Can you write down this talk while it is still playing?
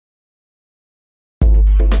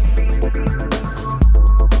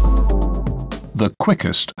The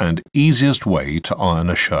quickest and easiest way to iron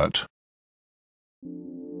a shirt.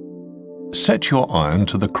 Set your iron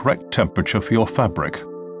to the correct temperature for your fabric.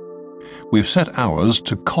 We've set ours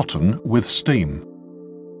to cotton with steam.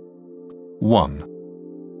 1.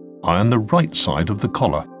 Iron the right side of the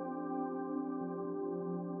collar.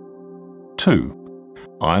 2.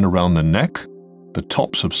 Iron around the neck, the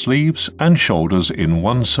tops of sleeves and shoulders in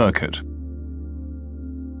one circuit.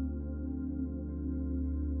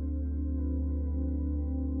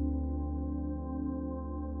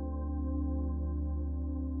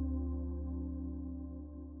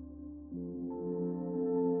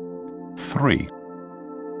 3.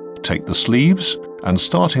 Take the sleeves and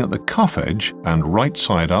starting at the cuff edge and right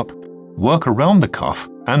side up, work around the cuff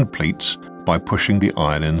and pleats by pushing the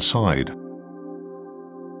iron inside.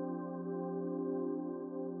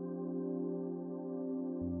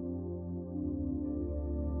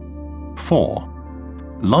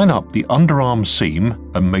 4. Line up the underarm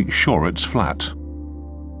seam and make sure it's flat.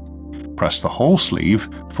 Press the whole sleeve,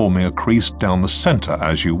 forming a crease down the center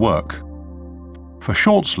as you work. For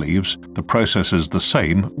short sleeves, the process is the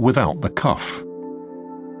same without the cuff.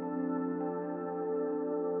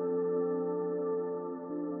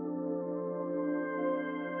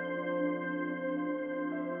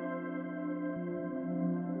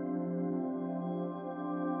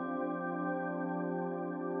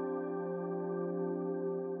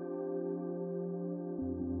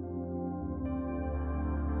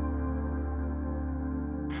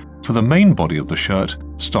 For the main body of the shirt,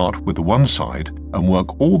 start with one side and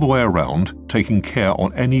work all the way around, taking care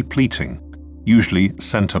on any pleating, usually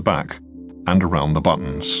center back, and around the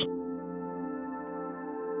buttons.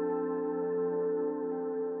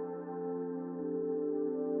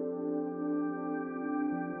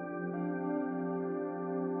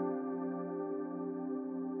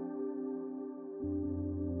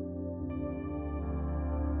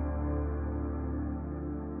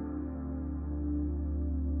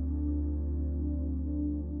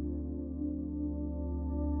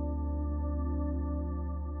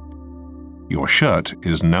 Your shirt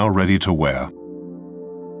is now ready to wear.